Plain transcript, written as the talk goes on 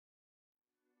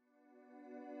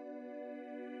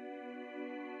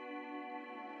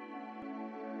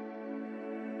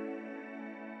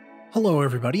Hello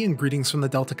everybody, and greetings from the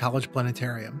Delta College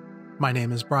Planetarium. My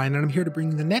name is Brian, and I'm here to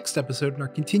bring you the next episode in our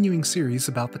continuing series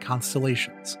about the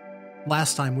constellations.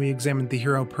 Last time we examined the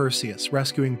hero Perseus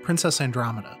rescuing Princess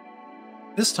Andromeda.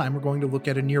 This time we're going to look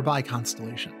at a nearby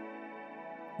constellation.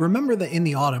 Remember that in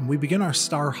the autumn we begin our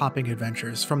star-hopping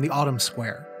adventures from the Autumn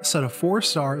Square, a set of 4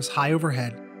 stars high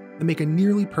overhead that make a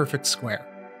nearly perfect square.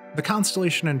 The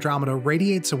constellation Andromeda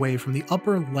radiates away from the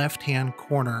upper left-hand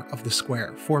corner of the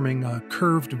square, forming a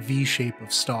curved V shape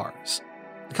of stars.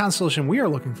 The constellation we are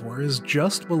looking for is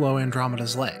just below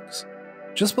Andromeda's legs.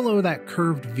 Just below that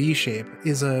curved V shape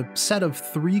is a set of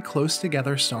 3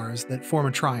 close-together stars that form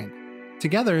a triangle.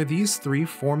 Together, these 3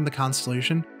 form the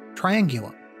constellation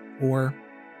Triangulum, or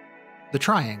the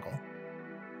Triangle.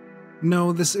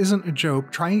 No, this isn't a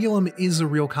joke. Triangulum is a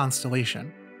real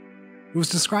constellation. It was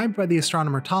described by the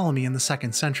astronomer Ptolemy in the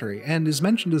 2nd century, and is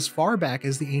mentioned as far back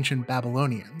as the ancient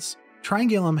Babylonians.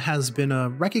 Triangulum has been a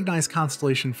recognized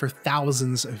constellation for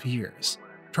thousands of years.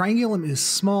 Triangulum is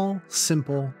small,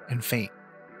 simple, and faint.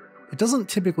 It doesn't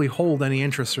typically hold any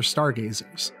interest for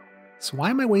stargazers. So why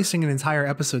am I wasting an entire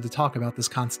episode to talk about this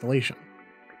constellation?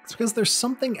 It's because there's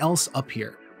something else up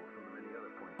here.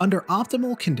 Under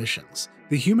optimal conditions,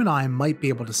 the human eye might be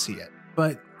able to see it,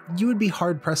 but you would be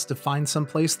hard-pressed to find some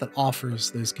place that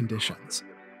offers those conditions.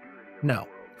 No,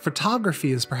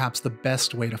 photography is perhaps the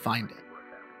best way to find it,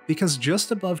 because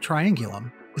just above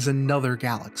Triangulum is another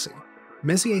galaxy.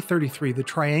 Messier 33, the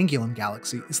Triangulum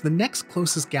galaxy, is the next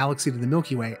closest galaxy to the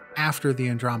Milky Way after the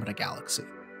Andromeda galaxy.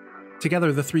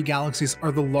 Together, the 3 galaxies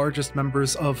are the largest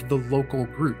members of the local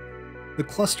group, the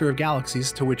cluster of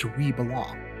galaxies to which we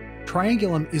belong.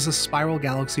 Triangulum is a spiral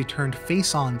galaxy turned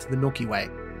face-on to the Milky Way,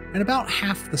 and about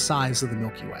half the size of the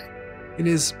Milky Way. It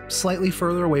is slightly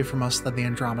further away from us than the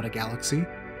Andromeda galaxy,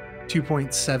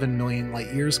 2.7 million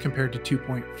light-years compared to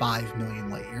 2.5 million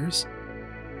light-years,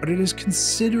 but it is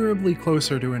considerably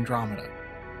closer to Andromeda.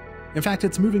 In fact,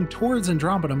 it's moving towards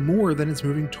Andromeda more than it's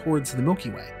moving towards the Milky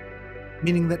Way,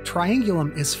 meaning that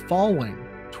Triangulum is falling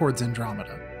towards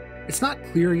Andromeda. It's not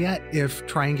clear yet if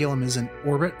Triangulum is in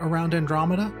orbit around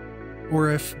Andromeda, or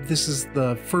if this is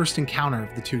the first encounter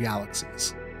of the 2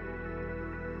 galaxies.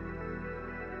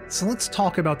 So let's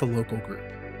talk about the local group,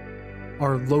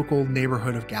 our local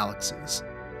neighborhood of galaxies.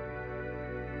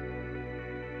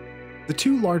 The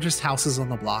 2 largest houses on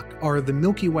the block are the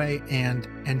Milky Way and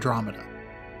Andromeda.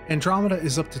 Andromeda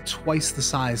is up to twice the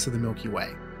size of the Milky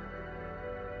Way.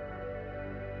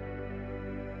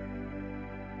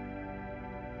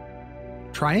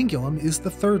 Triangulum is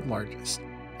the 3rd largest,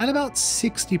 at about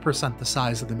 60% the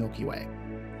size of the Milky Way.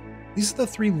 These are the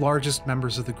 3 largest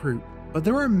members of the group, but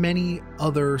there are many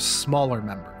other smaller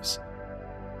members.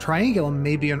 Triangulum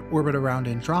may be in orbit around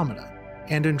Andromeda,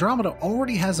 and Andromeda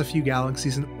already has a few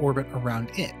galaxies in orbit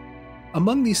around it.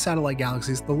 Among these satellite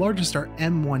galaxies, the largest are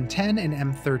M110 and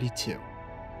M32.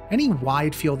 Any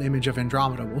wide-field image of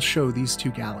Andromeda will show these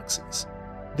 2 galaxies.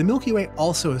 The Milky Way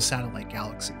also has satellite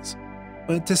galaxies,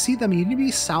 but to see them you need to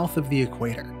be south of the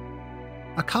equator.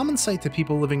 A common sight to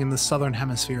people living in the southern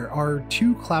hemisphere are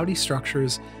 2 cloudy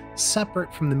structures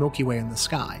separate from the Milky Way in the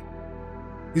sky.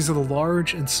 These are the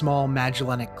Large and Small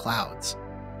Magellanic Clouds.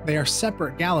 They are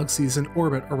separate galaxies in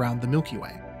orbit around the Milky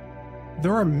Way.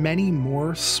 There are many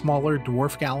more smaller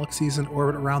dwarf galaxies in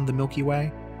orbit around the Milky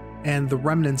Way, and the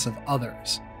remnants of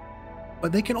others.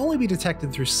 But they can only be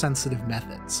detected through sensitive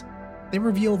methods. They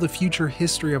reveal the future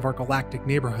history of our galactic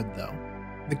neighborhood, though.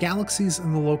 The galaxies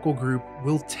in the local group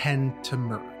will tend to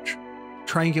merge.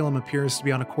 Triangulum appears to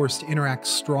be on a course to interact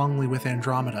strongly with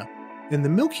Andromeda, and the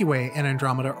Milky Way and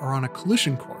Andromeda are on a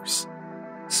collision course,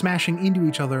 smashing into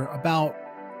each other about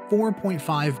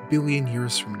 4.5 billion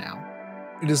years from now.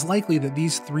 It is likely that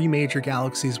these 3 major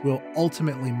galaxies will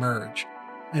ultimately merge,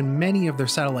 and many of their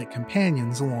satellite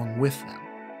companions along with them.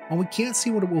 While we can't see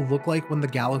what it will look like when the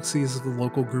galaxies of the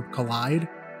local group collide,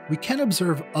 we can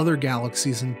observe other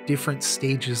galaxies in different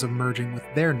stages of merging with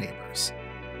their neighbors.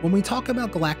 When we talk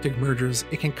about galactic mergers,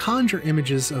 it can conjure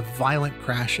images of violent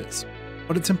crashes,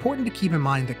 but it's important to keep in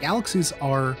mind that galaxies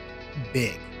are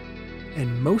big,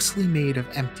 and mostly made of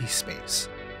empty space.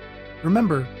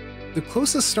 Remember, the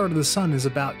closest star to the Sun is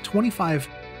about 25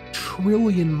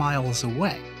 trillion miles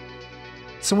away.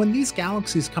 So when these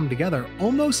galaxies come together,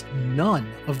 almost none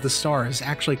of the stars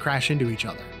actually crash into each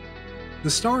other. The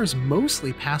stars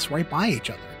mostly pass right by each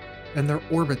other, and their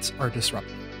orbits are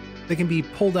disrupted. They can be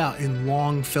pulled out in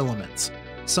long filaments,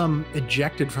 some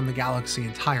ejected from the galaxy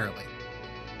entirely.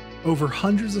 Over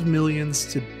hundreds of millions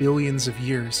to billions of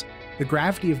years, the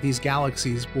gravity of these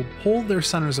galaxies will pull their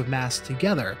centers of mass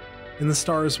together, and the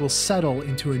stars will settle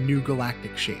into a new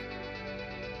galactic shape.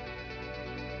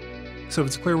 So if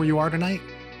it's clear where you are tonight,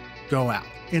 go out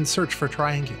and search for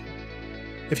Triangulum.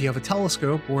 If you have a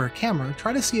telescope or a camera,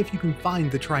 try to see if you can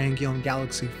find the Triangulum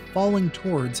galaxy falling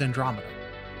towards Andromeda,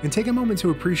 and take a moment to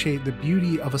appreciate the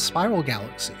beauty of a spiral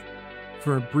galaxy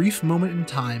for a brief moment in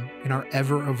time in our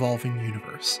ever-evolving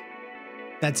universe.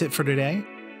 That's it for today.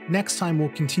 Next time we'll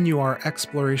continue our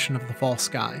exploration of the fall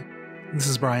sky. This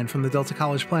is Brian from the Delta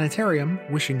College Planetarium,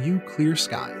 wishing you clear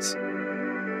skies.